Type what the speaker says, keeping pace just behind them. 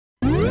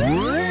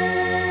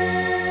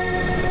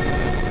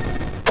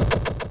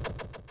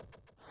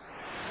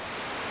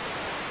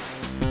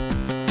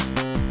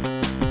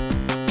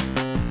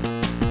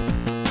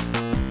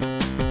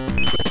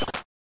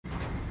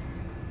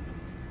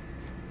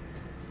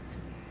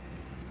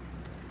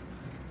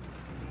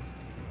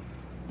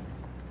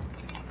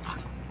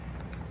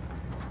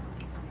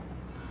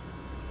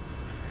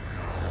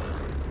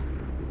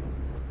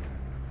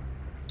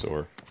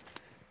Or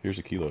here's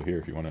a kilo here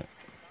if you want it.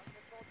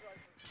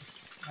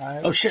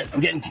 Oh shit,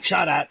 I'm getting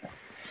shot at.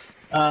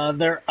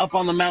 They're up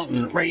on the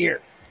mountain, right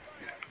here.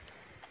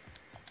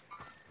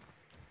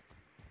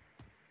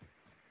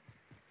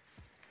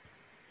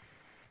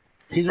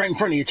 He's right in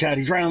front of you, Chad.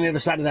 He's right on the other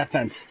side of that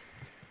fence.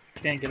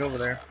 Can't get over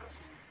there.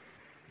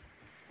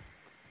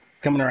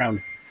 Coming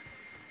around.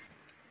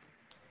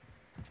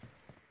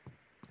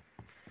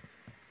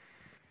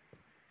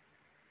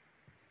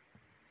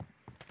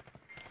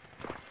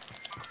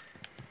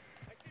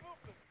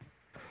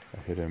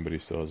 I hit him, but he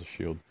still has a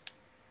shield.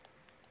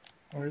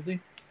 Where is he?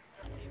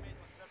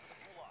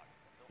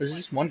 There's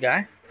just one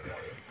guy?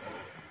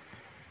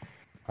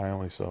 I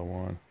only saw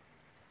one.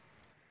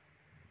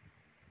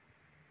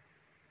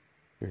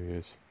 Here he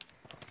is.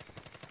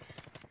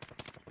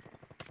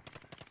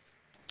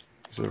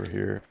 He's over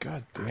here.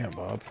 God damn,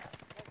 Bob.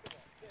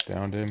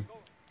 Downed him.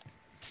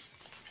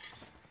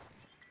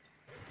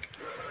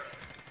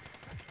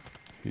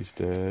 He's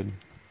dead,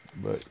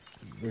 but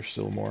there's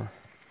still more.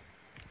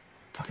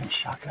 Fucking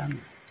shotgun.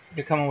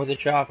 You're coming with a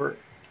chopper.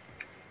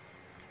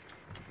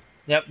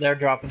 Yep, they're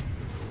dropping.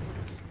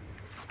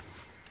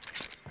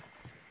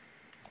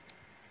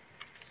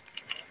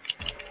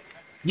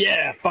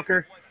 Yeah,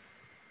 fucker.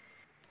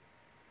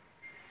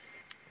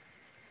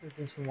 There's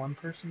just one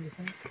person, you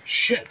think?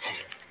 Shit.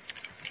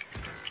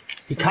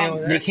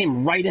 Over They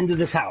came right into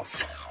this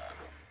house.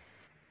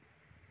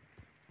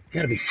 You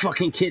gotta be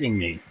fucking kidding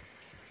me.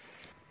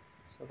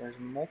 So there's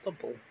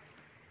multiple.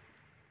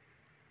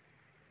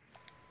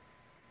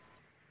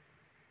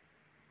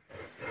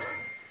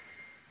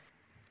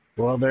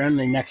 Well, they're in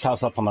the next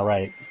house up on the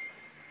right,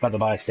 by the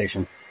buy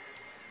station.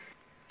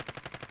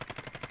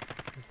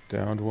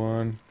 Downed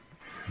one.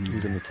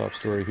 He's in the top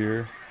story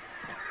here.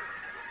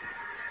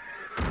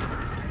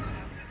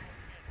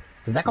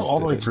 Did that go all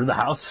the way through the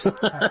house? I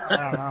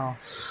don't know.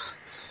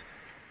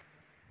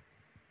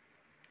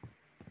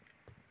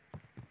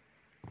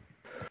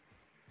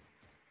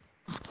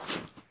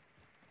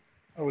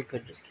 Or we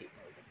could just keep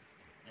moving.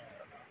 Yeah, I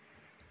don't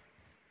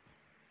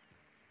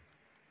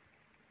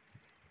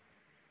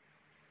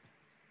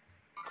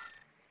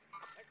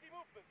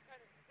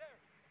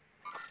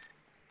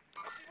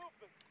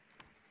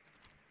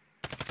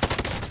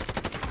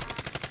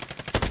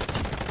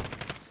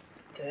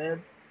know.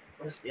 Dead.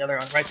 Where's the other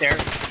one? Right there.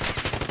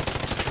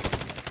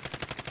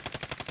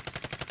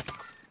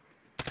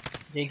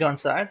 Did he go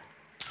inside?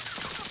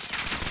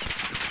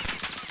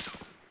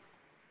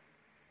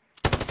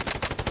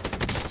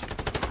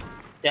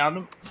 Downed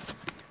him.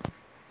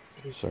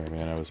 Sorry,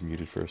 man, I was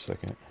muted for a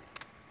second.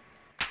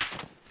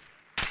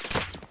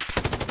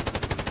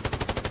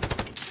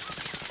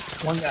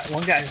 One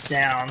guy's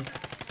down.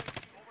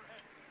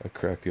 I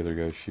cracked the other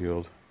guy's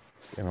shield.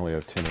 I only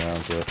have 10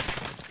 rounds left.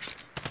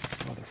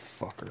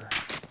 Motherfucker.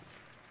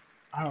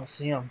 I don't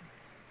see him.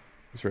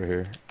 He's right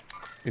here.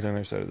 He's on the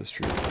other side of the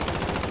street.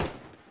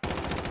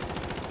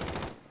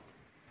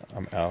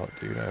 I'm out,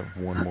 dude. I have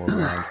one more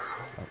round.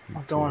 I'm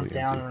going totally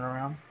down empty. and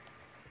around.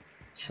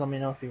 Just let me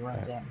know if he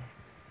runs at me.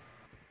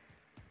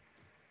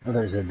 Oh,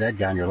 there's a dead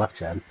guy on your left,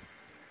 Chad.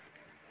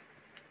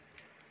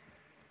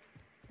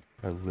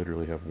 I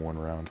literally have one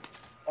round.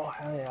 Oh,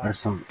 hell yeah. There's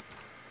some...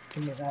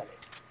 Give me that.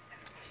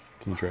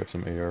 Can you trap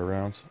some AR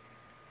rounds?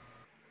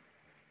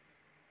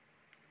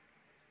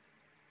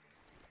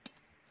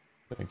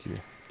 Thank you.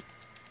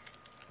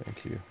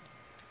 Thank you.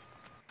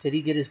 Did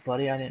he get his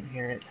buddy? I didn't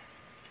hear it.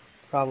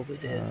 Probably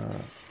did.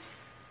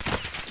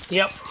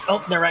 Yep.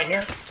 Oh, they're right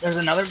here. There's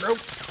another group.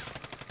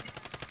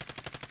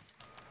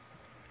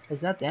 Is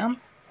that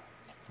them?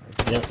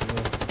 Yes.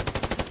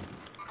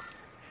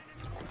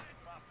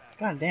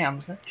 God damn,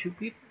 is that two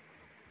people?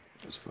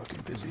 It's fucking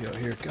busy out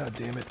here. God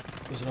damn it.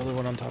 There's another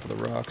one on top of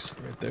the rocks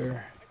right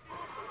there.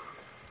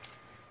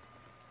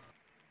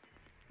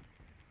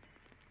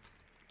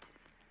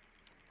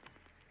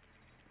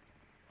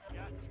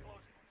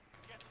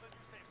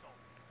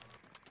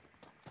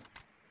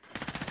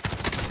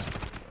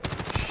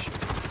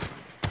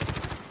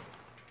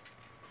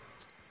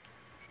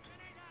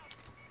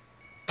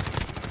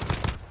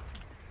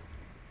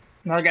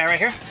 Another guy right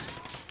here.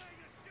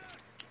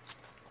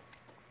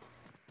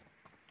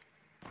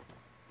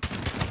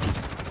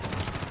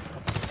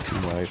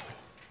 Team wipe.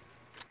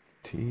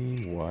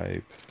 Team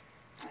wipe.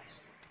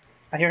 Nice.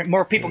 I hear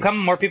more people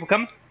coming, more people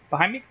coming.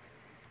 Behind me.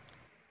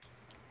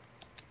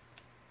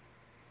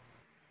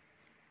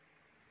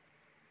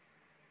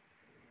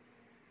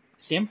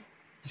 See him?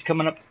 He's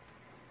coming up.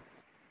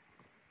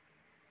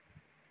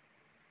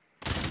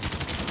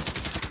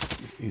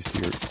 He's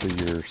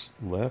to your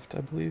left, I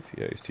believe?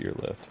 Yeah, he's to your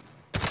left.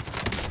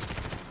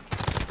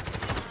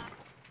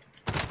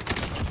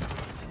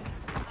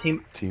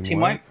 Team wipe.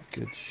 wipe.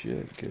 Good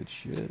shit, good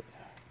shit.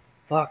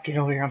 Fuck, get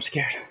over here, I'm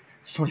scared.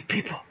 So many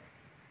people.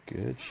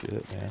 Good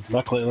shit, man.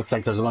 Luckily, it looks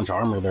like there's a bunch of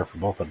armor there for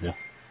both of you.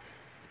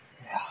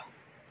 Yeah.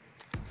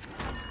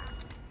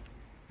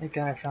 Thank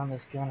God I found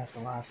this gun at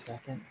the last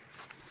second.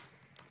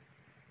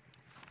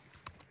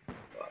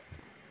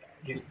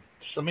 Dude,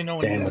 just let me know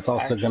when Damn, you it's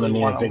also going to actually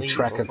mean a wanna big leave,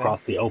 trek okay?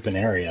 across the open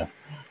area.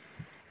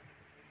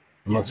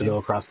 Unless we go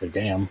across the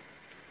dam.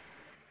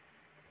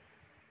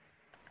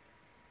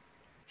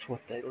 It's what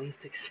they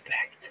least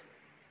expect.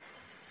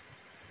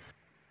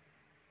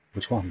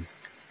 Which one?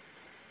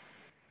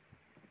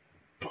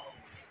 Both.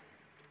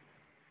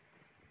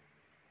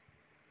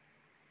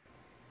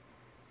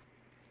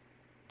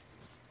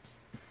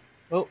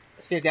 Oh,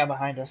 I see a guy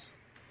behind us.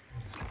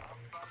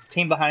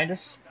 Team behind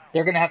us.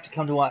 They're gonna have to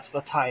come to us.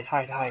 Let's hide,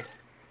 hide, hide.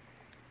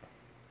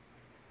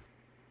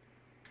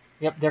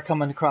 Yep, they're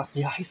coming across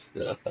the ice.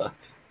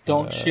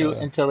 Don't shoot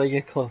until they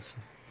get close.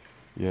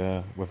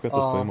 Yeah, we've got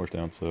those claymores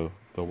down, so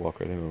they'll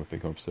walk right in when they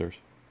come upstairs.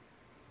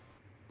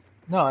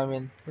 No, I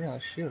mean, we're gonna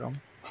shoot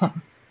them.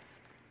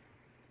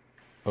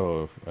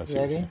 Oh, I see.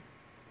 Ready?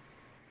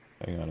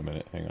 Hang on a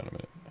minute, hang on a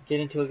minute.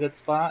 Get into a good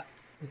spot.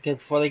 Okay,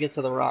 before they get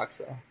to the rocks,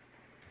 though.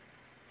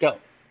 Go.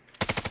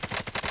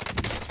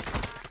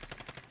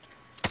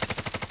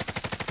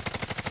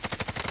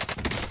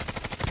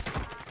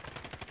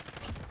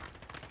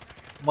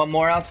 One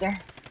more out there?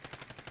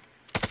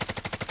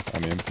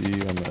 I'm empty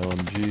on the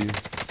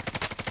LMG.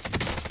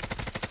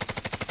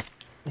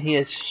 He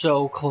is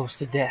so close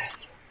to death.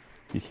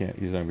 He's not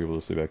gonna be able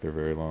to stay back there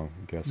very long.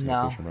 I'm guessing No.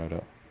 I'll push him right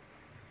out.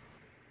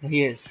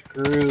 He is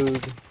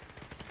screwed.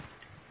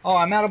 Oh,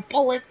 I'm out of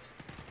bullets.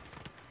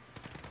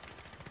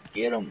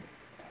 Get him.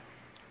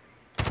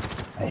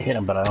 I hit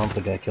him, but I don't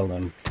think I killed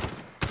him.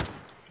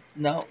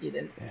 No, you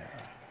didn't. Yeah.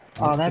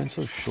 Oh, I've been that's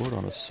so short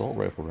on assault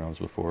rifle rounds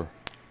before.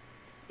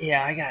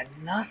 Yeah, I got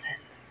nothing.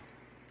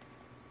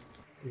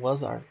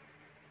 Was our...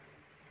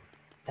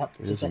 That,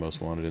 It is the most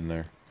wanted in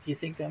there. Do you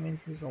think that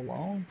means he's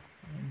alone?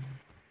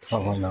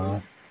 Probably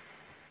not.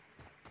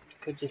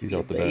 Could just He's be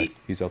out the bait. back.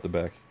 He's out the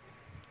back.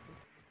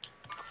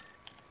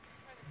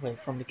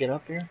 Wait for him to get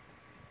up here.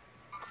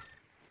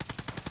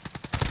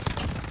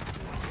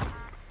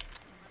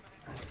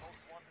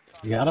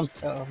 You got him?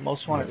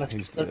 Most wanted. Yeah,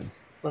 he's dead.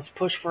 Let's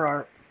push for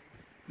our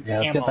Yeah,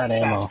 let's ammo. get that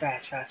ammo.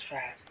 Fast.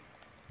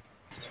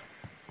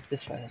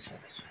 This way.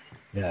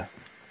 Yeah.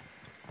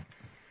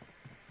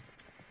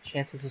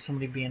 Chances of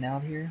somebody being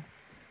out here,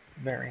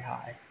 very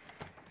high.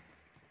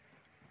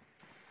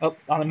 Oh,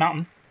 on the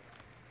mountain.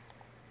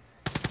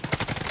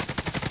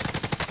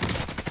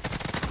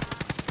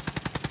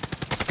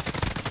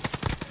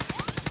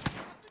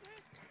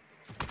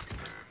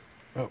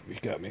 Oh, you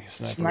got me.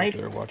 Sniper Snipe. right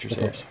there. Watch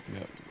yourselves. Yeah,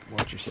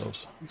 watch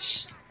yourselves.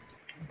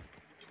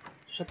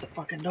 Shut the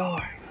fucking door.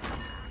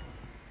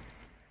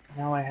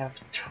 Now I have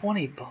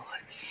 20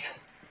 bullets.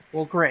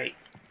 Well, great.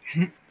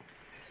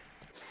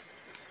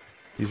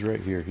 He's right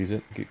here. He's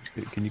in.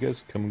 Can you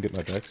guys come and get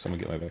my back? Someone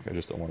get my back. I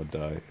just don't want to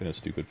die in a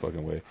stupid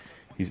fucking way.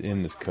 He's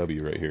in this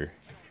cubby right here.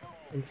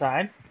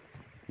 Inside?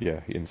 Yeah,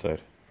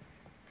 inside.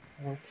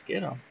 Let's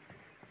get him.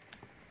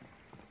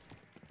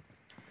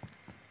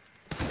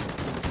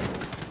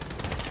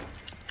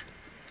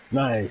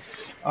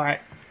 Nice.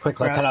 Alright. Quick,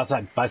 let's head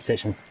outside. Buy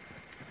station.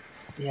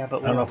 Yeah,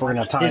 but I don't know if we're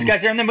gonna have time. These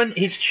guys are in the window.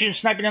 He's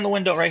sniping in the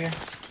window right here.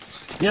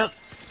 Yep.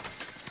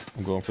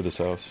 I'm going for this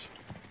house.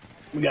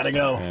 We gotta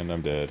go. And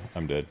I'm dead.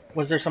 I'm dead.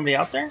 Was there somebody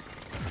out there?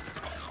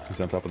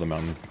 He's on top of the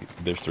mountain.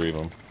 There's 3 of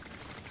them.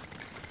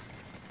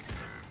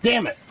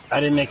 Damn it! I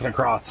didn't make it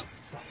across.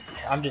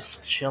 I'm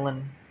just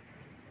chilling.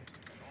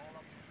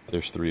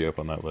 There's 3 up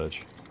on that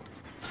ledge.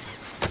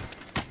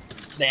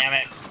 Damn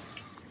it.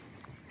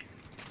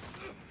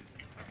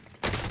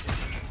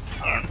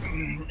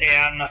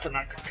 Yeah, nothing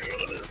I can do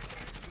with it.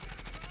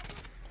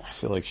 I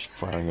feel like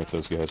firing at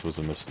those guys was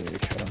a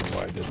mistake. I don't know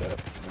why I did that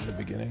in the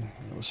beginning.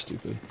 That was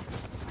stupid.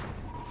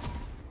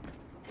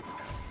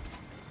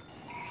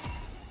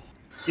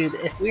 Dude,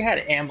 if we had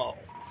ammo...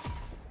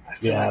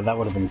 That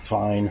would have been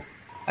fine.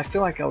 I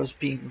feel like I was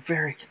being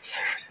very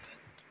conservative.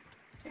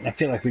 I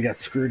feel like we got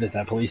screwed at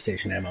that police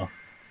station ammo.